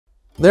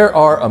There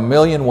are a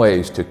million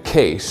ways to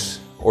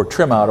case or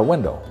trim out a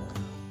window.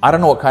 I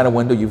don't know what kind of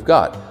window you've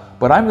got,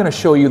 but I'm going to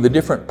show you the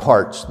different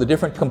parts, the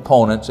different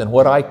components, and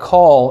what I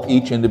call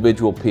each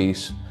individual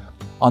piece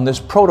on this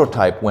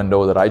prototype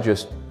window that I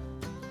just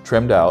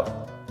trimmed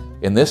out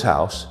in this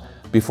house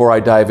before I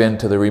dive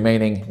into the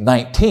remaining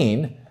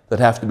 19 that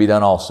have to be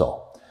done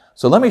also.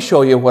 So let me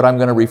show you what I'm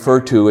going to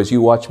refer to as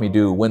you watch me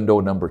do window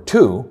number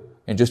 2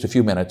 in just a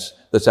few minutes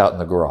that's out in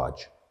the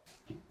garage.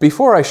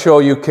 Before I show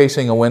you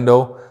casing a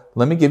window,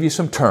 let me give you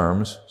some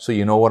terms so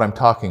you know what I'm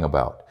talking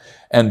about.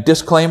 And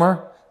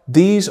disclaimer,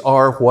 these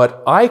are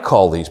what I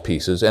call these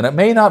pieces, and it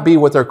may not be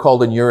what they're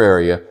called in your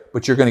area,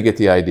 but you're going to get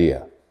the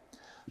idea.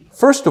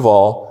 First of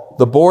all,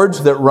 the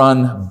boards that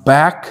run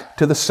back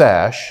to the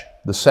sash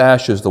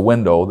is the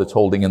window that's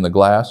holding in the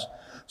glass.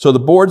 So the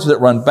boards that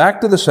run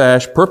back to the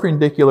sash,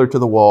 perpendicular to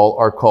the wall,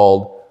 are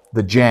called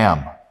the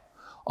jamb.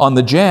 On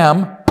the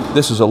jamb,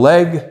 this is a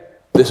leg,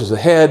 this is a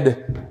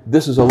head,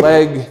 this is a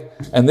leg,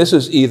 and this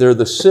is either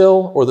the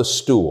sill or the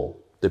stool,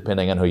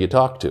 depending on who you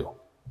talk to.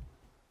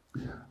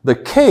 The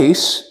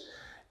case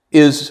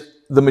is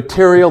the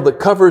material that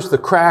covers the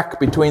crack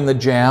between the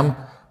jamb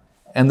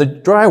and the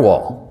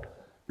drywall.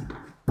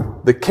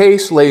 The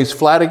case lays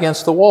flat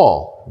against the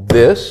wall.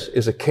 This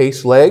is a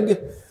case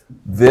leg.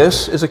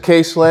 This is a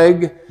case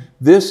leg.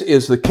 This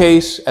is the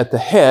case at the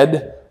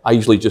head. I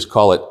usually just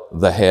call it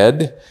the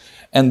head.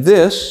 And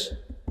this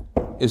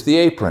is the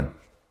apron.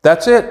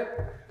 That's it.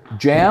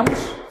 Jambs,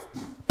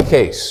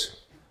 case.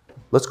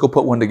 Let's go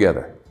put one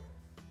together.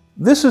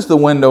 This is the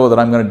window that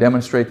I'm going to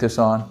demonstrate this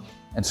on.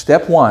 And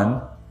step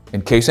 1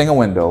 in casing a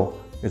window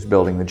is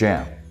building the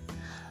jamb.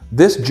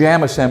 This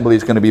jamb assembly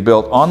is going to be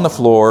built on the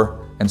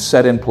floor and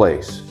set in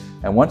place.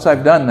 And once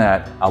I've done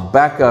that, I'll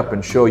back up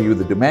and show you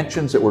the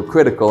dimensions that were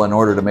critical in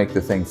order to make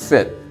the thing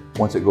fit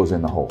once it goes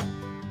in the hole.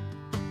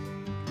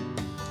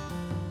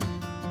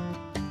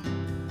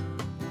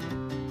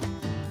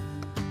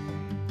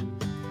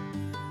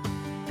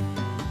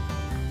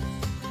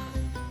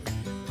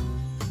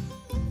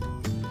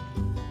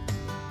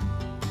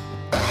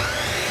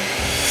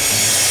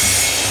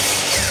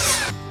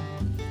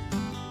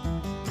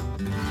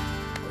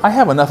 I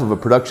have enough of a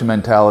production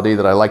mentality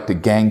that I like to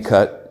gang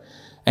cut,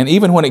 and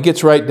even when it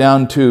gets right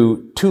down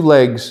to 2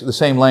 legs the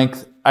same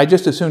length, I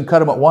just as soon cut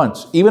them at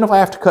once. Even if I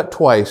have to cut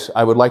twice,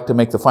 I would like to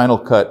make the final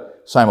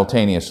cut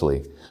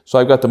simultaneously. So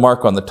I've got the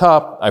mark on the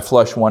top, I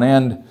flush one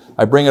end,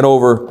 I bring it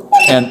over,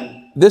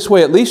 and this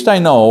way at least I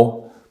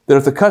know that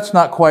if the cut's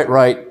not quite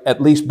right, at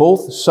least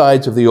both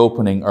sides of the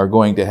opening are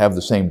going to have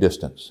the same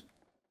distance.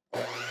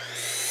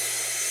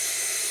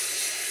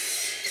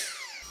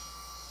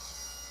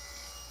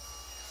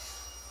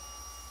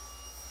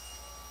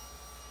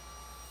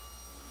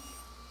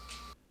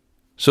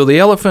 So the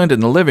elephant in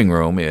the living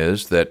room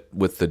is that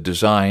with the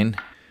design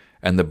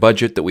and the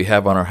budget that we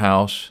have on our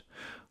house,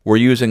 we're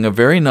using a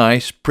very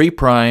nice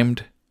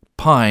pre-primed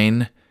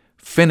pine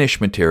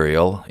finish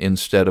material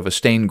instead of a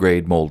stain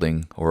grade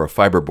molding or a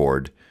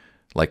fiberboard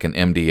like an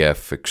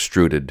MDF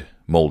extruded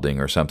molding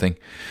or something.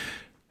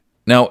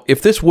 Now,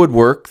 if this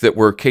woodwork that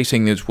we're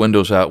casing these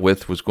windows out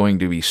with was going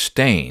to be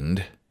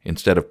stained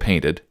instead of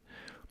painted,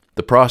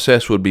 the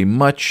process would be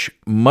much,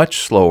 much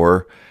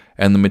slower,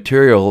 and the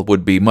material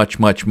would be much,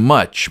 much,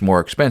 much more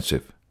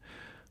expensive.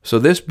 So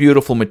this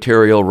beautiful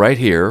material right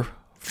here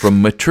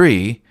from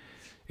Matree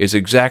is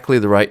exactly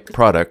the right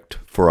product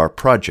for our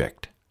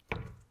project.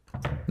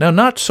 Now,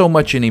 not so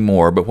much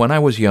anymore, but when I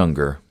was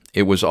younger,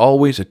 it was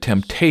always a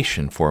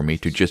temptation for me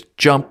to just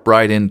jump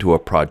right into a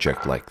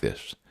project like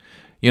this.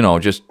 You know,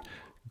 just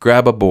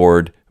grab a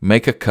board,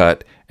 make a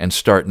cut, and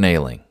start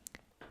nailing.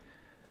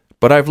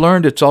 But I've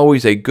learned it's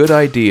always a good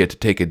idea to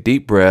take a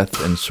deep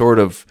breath and sort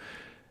of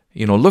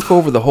look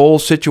over the whole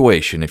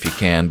situation if you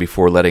can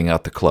before letting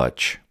out the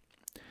clutch.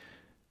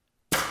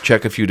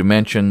 Check a few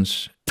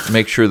dimensions,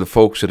 make sure the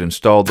folks that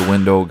installed the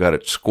window got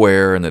it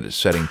square and that it's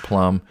setting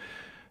plumb.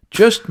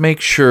 Just make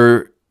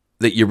sure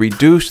that you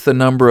reduce the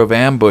number of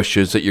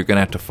ambushes that you're going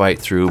to have to fight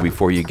through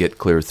before you get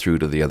clear through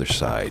to the other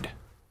side.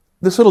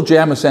 This little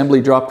jamb assembly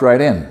dropped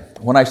right in.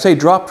 When I say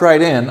dropped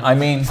right in, I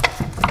mean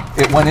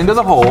it went into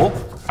the hole.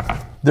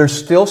 There's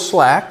still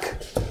slack.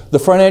 The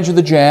front edge of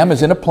the jamb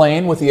is in a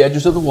plane with the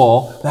edges of the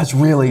wall. That's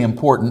really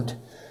important.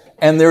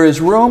 And there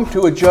is room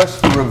to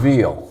adjust the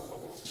reveal.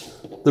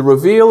 The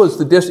reveal is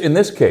in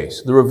this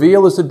case, the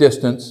reveal is the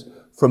distance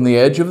from the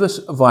edge of the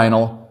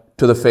vinyl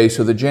to the face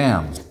of the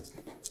jamb.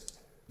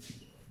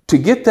 To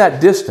get that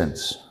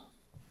distance,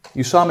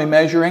 you saw me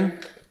measuring?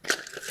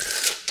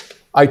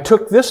 I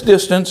took this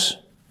distance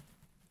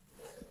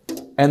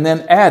and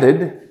then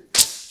added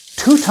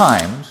 2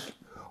 times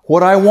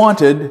what I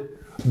wanted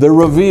the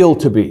reveal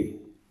to be.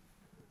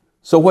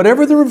 So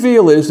whatever the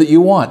reveal is that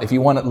you want, if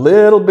you want it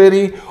little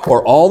bitty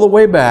or all the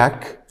way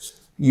back,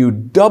 you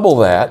double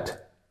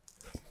that,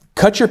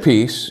 cut your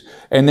piece,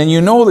 and then you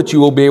know that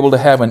you will be able to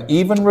have an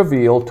even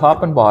reveal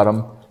top and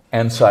bottom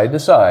and side to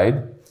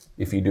side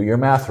if you do your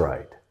math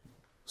right.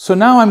 So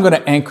now I'm going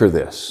to anchor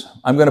this.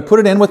 I'm going to put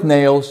it in with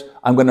nails.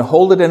 I'm going to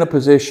hold it in a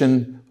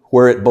position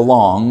where it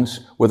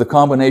belongs with a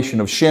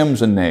combination of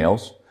shims and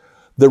nails.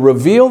 The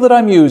reveal that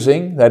I'm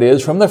using, that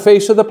is from the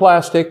face of the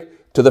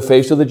plastic to the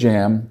face of the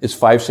jamb, is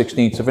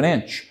 5/16 of an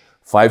inch.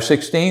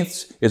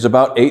 5/16 is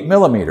about 8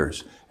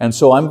 millimeters. And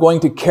so I'm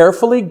going to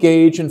carefully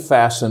gauge and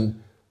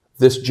fasten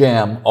this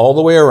jamb all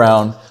the way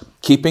around,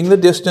 keeping the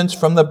distance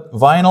from the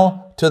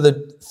vinyl to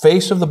the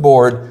face of the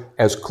board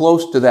as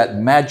close to that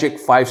magic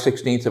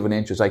 5/16 of an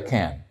inch as I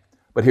can.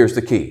 But here's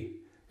the key.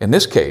 In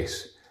this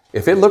case,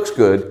 if it looks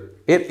good,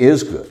 it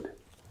is good.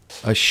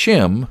 A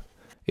shim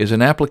is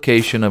an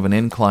application of an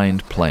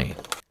inclined plane,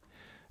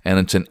 and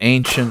it's an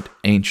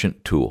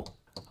ancient tool.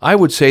 I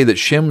would say that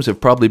shims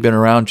have probably been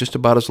around just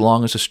about as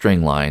long as a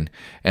string line,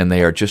 and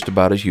they are just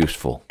about as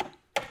useful.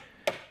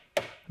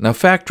 Now,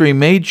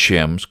 factory-made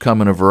shims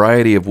come in a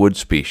variety of wood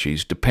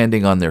species,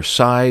 depending on their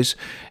size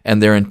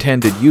and their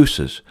intended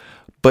uses.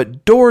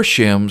 But door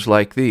shims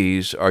like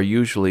these are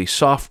usually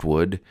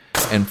softwood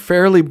and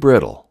fairly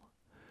brittle,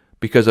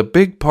 because a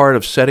big part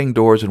of setting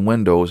doors and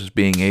windows is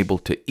being able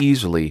to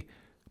easily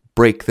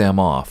break them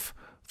off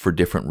for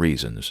different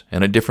reasons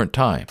and at different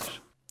times.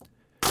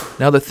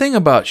 Now, the thing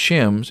about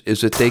shims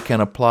is that they can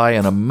apply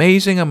an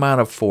amazing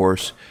amount of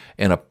force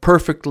in a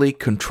perfectly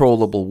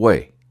controllable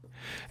way.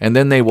 And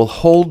then they will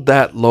hold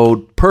that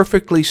load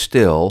perfectly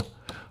still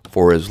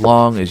for as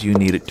long as you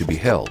need it to be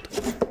held.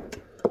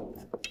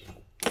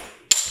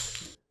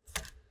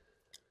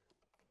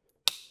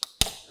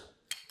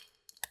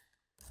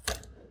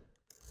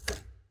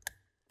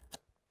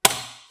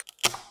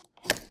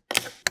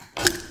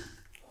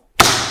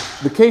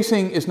 The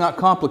casing is not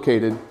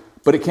complicated,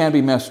 but it can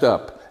be messed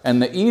up. And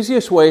the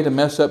easiest way to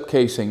mess up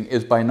casing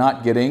is by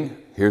not getting,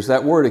 here's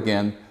that word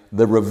again,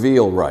 the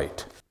reveal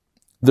right.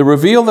 The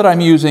reveal that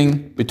I'm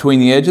using between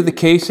the edge of the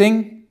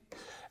casing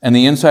and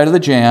the inside of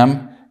the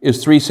jamb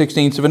is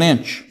 3/16 of an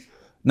inch.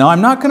 Now, I'm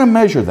not going to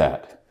measure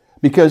that,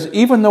 because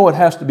even though it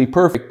has to be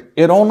perfect,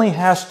 it only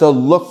has to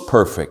look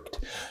perfect.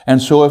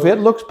 And so if it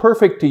looks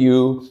perfect to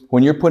you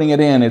when you're putting it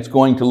in, it's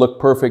going to look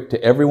perfect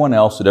to everyone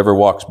else that ever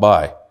walks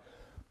by.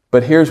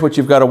 But here's what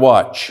you've got to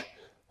watch.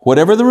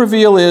 Whatever the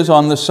reveal is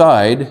on the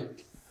side,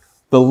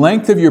 the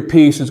length of your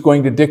piece is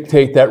going to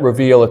dictate that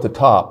reveal at the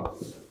top.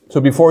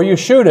 So before you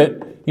shoot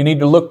it, you need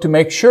to look to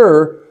make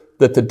sure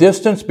that the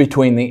distance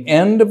between the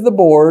end of the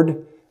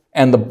board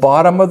and the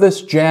bottom of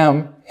this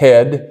jamb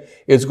head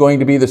is going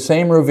to be the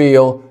same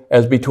reveal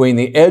as between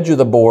the edge of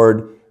the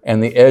board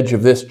and the edge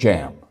of this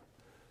jamb.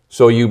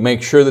 So you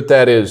make sure that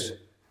that is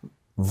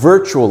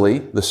virtually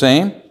the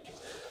same,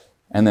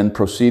 and then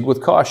proceed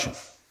with caution.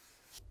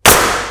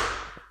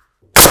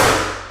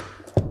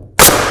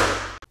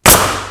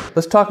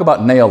 Let's talk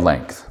about nail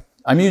length.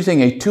 I'm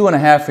using a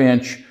 2.5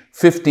 inch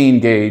 15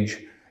 gauge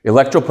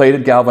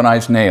electroplated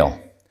galvanized nail.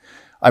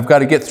 I've got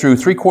to get through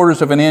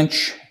 3/4 of an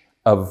inch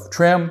of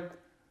trim,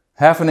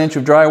 1/2 inch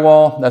of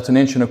drywall, that's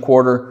 1.25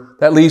 inches.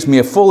 That leaves me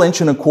a full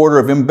 1.25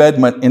 inches of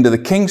embedment into the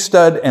king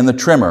stud and the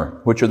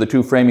trimmer, which are the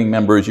two framing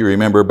members you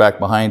remember back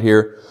behind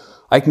here.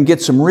 I can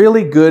get some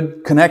really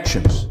good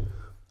connections.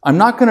 I'm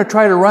not going to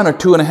try to run a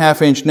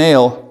 2.5 inch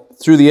nail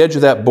through the edge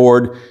of that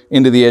board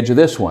into the edge of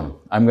this one.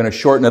 I'm going to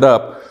shorten it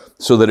up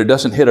so that it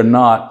doesn't hit a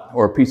knot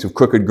or a piece of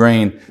crooked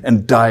grain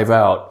and dive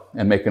out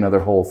and make another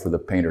hole for the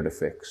painter to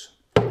fix.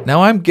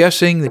 Now, I'm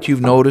guessing that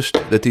you've noticed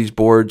that these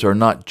boards are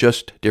not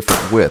just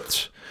different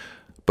widths,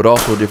 but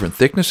also different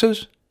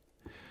thicknesses.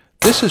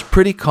 This is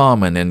pretty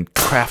common in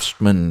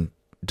craftsman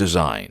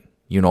design.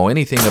 You know,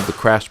 anything of the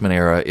craftsman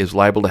era is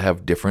liable to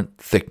have different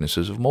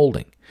thicknesses of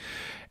molding.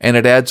 And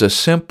it adds a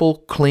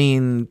simple,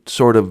 clean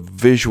sort of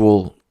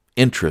visual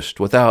interest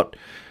without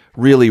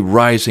really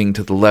rising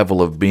to the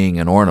level of being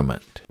an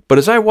ornament. But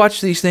as I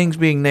watch these things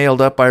being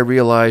nailed up, I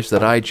realize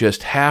that I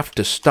just have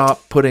to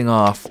stop putting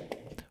off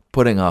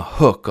putting a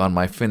hook on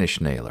my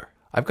finish nailer.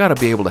 I've got to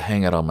be able to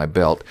hang it on my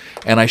belt,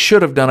 and I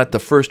should have done it the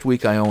first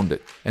week I owned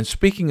it. And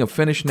speaking of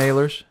finish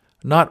nailers,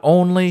 not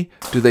only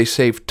do they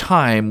save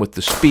time with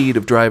the speed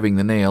of driving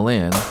the nail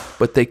in,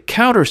 but they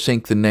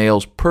countersink the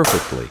nails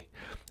perfectly.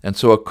 And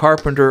so a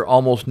carpenter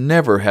almost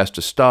never has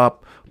to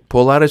stop,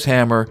 pull out his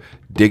hammer,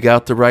 dig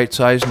out the right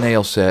size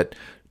nail set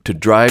to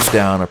drive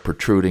down a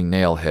protruding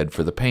nail head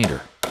for the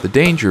painter. The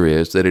danger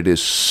is that it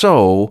is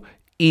so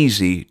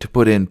easy to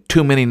put in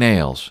too many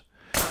nails.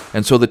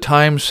 And so the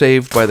time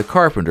saved by the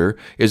carpenter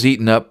is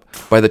eaten up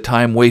by the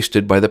time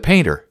wasted by the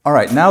painter. All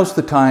right, now's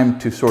the time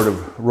to sort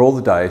of roll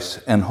the dice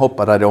and hope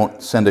that I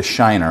don't send a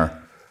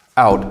shiner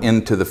out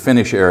into the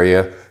finish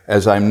area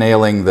as I'm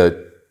nailing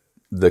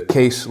the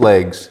case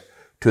legs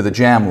to the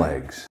jamb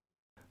legs.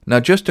 Now,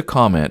 just a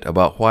comment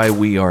about why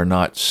we are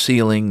not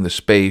sealing the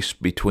space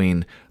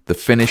between the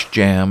finished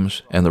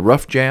jambs and the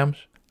rough jambs.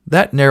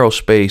 That narrow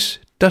space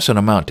doesn't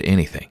amount to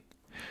anything.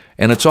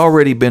 And it's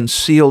already been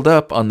sealed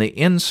up on the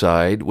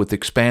inside with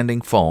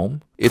expanding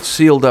foam. It's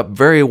sealed up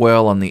very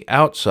well on the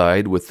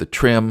outside with the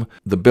trim,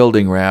 the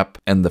building wrap,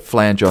 and the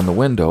flange on the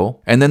window.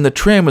 And then the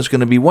trim is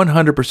going to be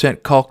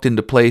 100% caulked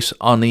into place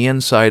on the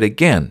inside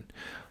again.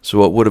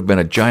 So it would have been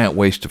a giant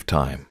waste of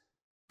time.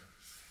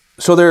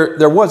 So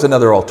there was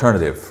another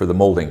alternative for the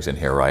moldings in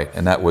here, right?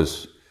 And that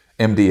was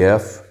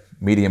MDF,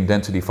 medium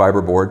density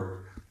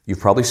fiberboard. You've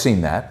probably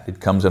seen that.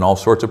 It comes in all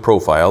sorts of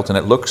profiles and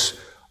it looks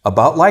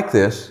about like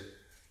this,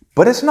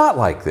 but it's not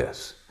like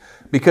this.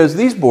 Because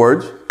these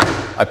boards,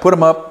 I put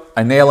them up,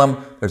 I nail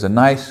them, there's a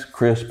nice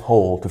crisp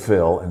hole to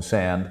fill and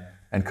sand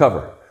and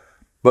cover.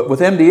 But with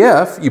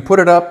MDF, you put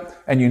it up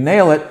and you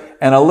nail it,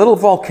 and a little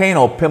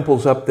volcano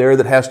pimples up there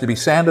that has to be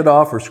sanded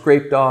off or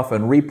scraped off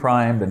and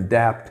reprimed and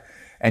dapped,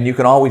 and you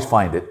can always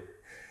find it.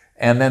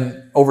 And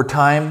then over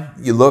time,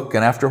 you look,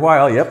 and after a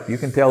while, yep, you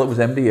can tell it was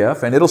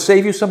MDF, and it'll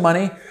save you some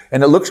money,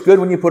 and it looks good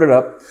when you put it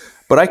up.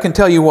 But I can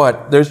tell you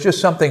what, there's just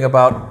something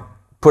about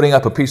putting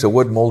up a piece of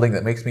wood molding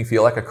that makes me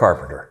feel like a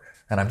carpenter,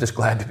 and I'm just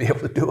glad to be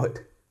able to do it.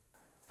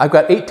 I've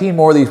got 18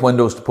 more of these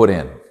windows to put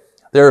in.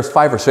 There's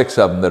 5 or 6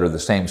 of them that are the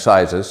same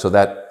sizes, so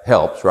that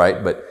helps,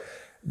 right? But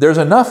there's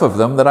enough of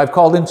them that I've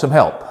called in some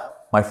help.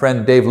 My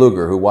friend Dave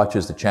Luger, who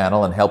watches the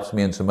channel and helps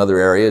me in some other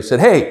areas, said,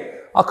 hey,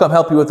 I'll come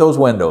help you with those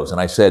windows. And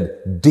I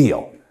said,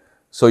 deal.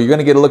 So you're going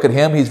to get a look at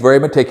him. He's very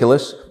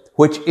meticulous,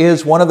 which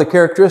is one of the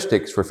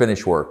characteristics for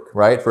finish work,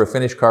 right? For a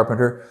finish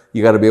carpenter,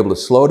 you got to be able to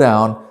slow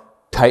down,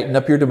 tighten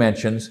up your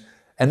dimensions,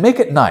 and make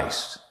it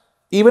nice.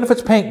 Even if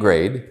it's paint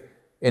grade,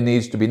 it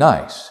needs to be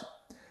nice.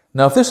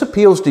 Now, if this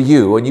appeals to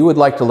you and you would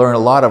like to learn a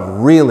lot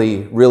of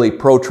really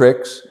pro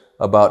tricks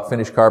about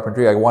finish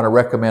carpentry, I want to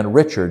recommend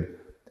Richard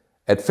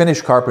at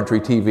Finish Carpentry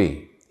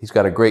TV. He's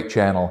got a great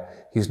channel.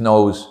 He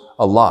knows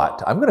a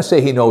lot. I'm going to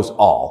say he knows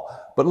all,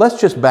 but let's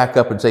just back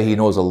up and say he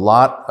knows a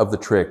lot of the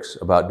tricks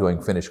about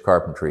doing finish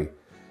carpentry.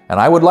 And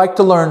I would like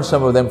to learn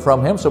some of them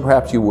from him, so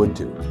perhaps you would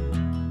too.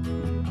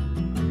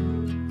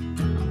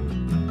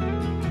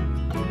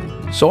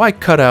 So I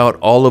cut out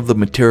all of the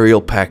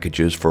material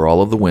packages for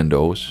all of the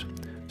windows,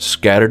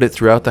 scattered it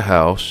throughout the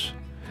house,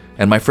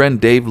 and my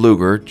friend Dave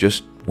Luger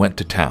just went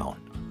to town.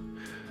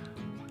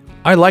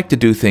 I like to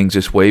do things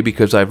this way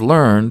because I've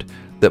learned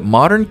that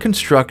modern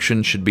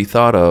construction should be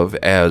thought of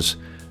as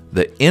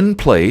the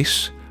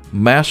in-place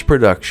mass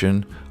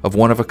production of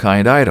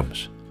one-of-a-kind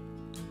items.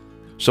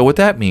 So what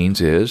that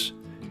means is,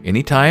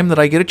 anytime that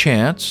I get a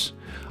chance,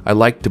 I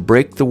like to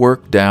break the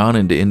work down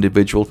into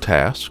individual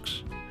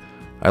tasks.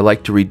 I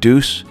like to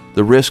reduce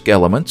the risk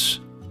elements.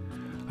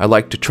 I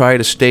like to try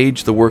to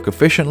stage the work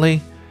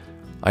efficiently.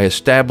 I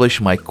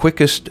establish my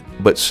quickest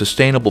but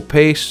sustainable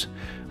pace,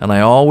 and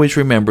I always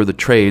remember the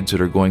trades that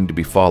are going to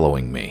be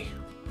following me.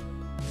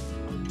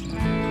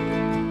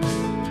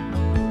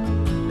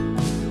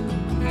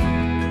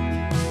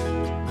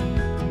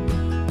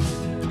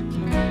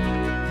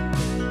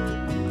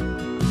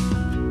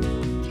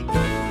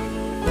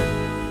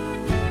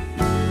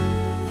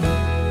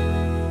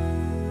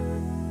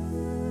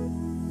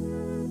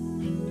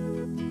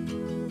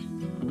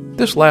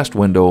 This last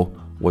window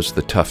was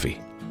the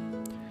toughie.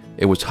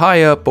 It was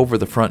high up over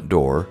the front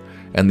door,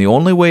 and the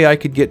only way I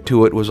could get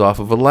to it was off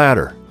of a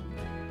ladder.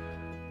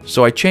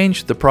 So I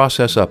changed the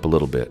process up a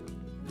little bit.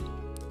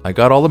 I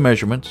got all the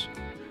measurements.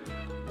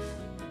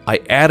 I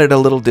added a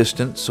little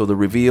distance so the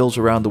reveals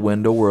around the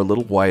window were a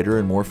little wider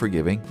and more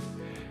forgiving,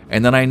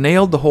 and then I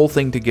nailed the whole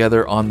thing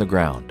together on the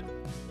ground.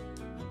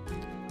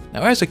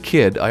 Now, as a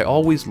kid, I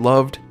always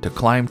loved to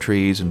climb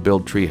trees and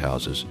build tree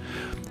houses,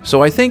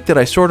 so I think that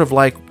I sort of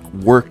like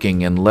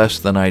working in less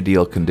than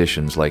ideal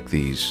conditions like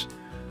these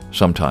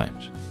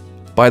sometimes.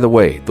 By the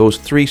way, those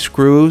 3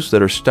 screws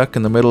that are stuck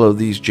in the middle of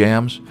these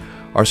jambs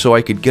are so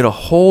I could get a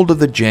hold of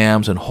the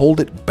jambs and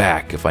hold it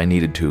back if I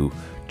needed to,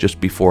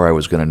 just before I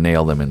was going to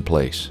nail them in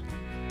place.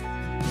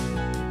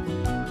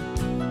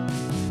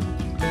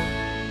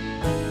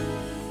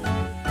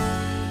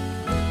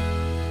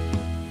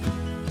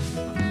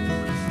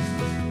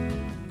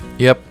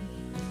 Yep,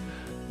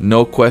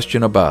 no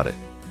question about it.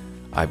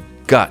 I've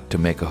got to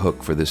make a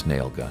hook for this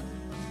nail gun.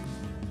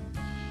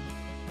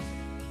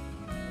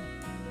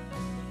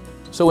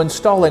 So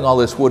installing all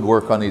this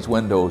woodwork on these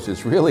windows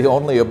is really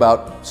only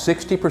about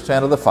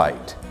 60% of the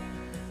fight.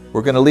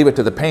 We're going to leave it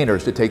to the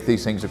painters to take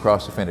these things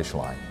across the finish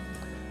line.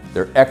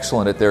 They're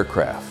excellent at their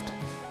craft.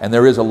 And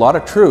there is a lot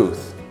of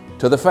truth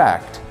to the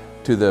fact,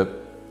 to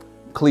the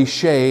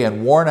cliche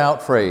and worn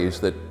out phrase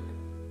that,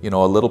 you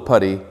know, a little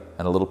putty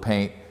and a little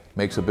paint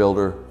makes a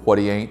builder what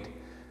he ain't.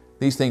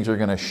 These things are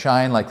going to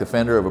shine like the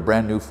fender of a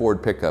brand new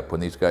Ford pickup when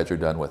these guys are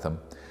done with them.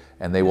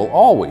 And they will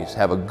always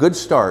have a good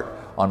start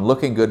on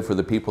looking good for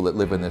the people that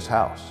live in this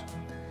house.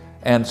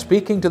 And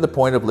speaking to the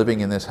point of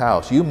living in this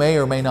house, you may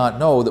or may not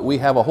know that we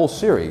have a whole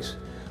series.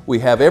 We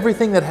have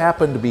everything that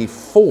happened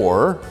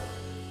before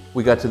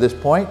we got to this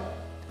point,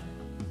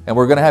 and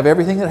we're going to have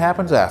everything that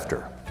happens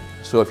after.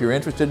 So if you're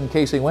interested in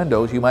casing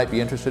windows, you might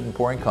be interested in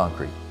pouring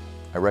concrete.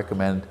 I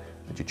recommend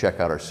that you check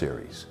out our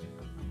series.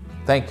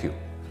 Thank you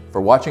for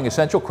watching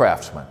Essential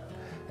Craftsman,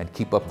 and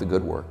keep up the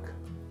good work.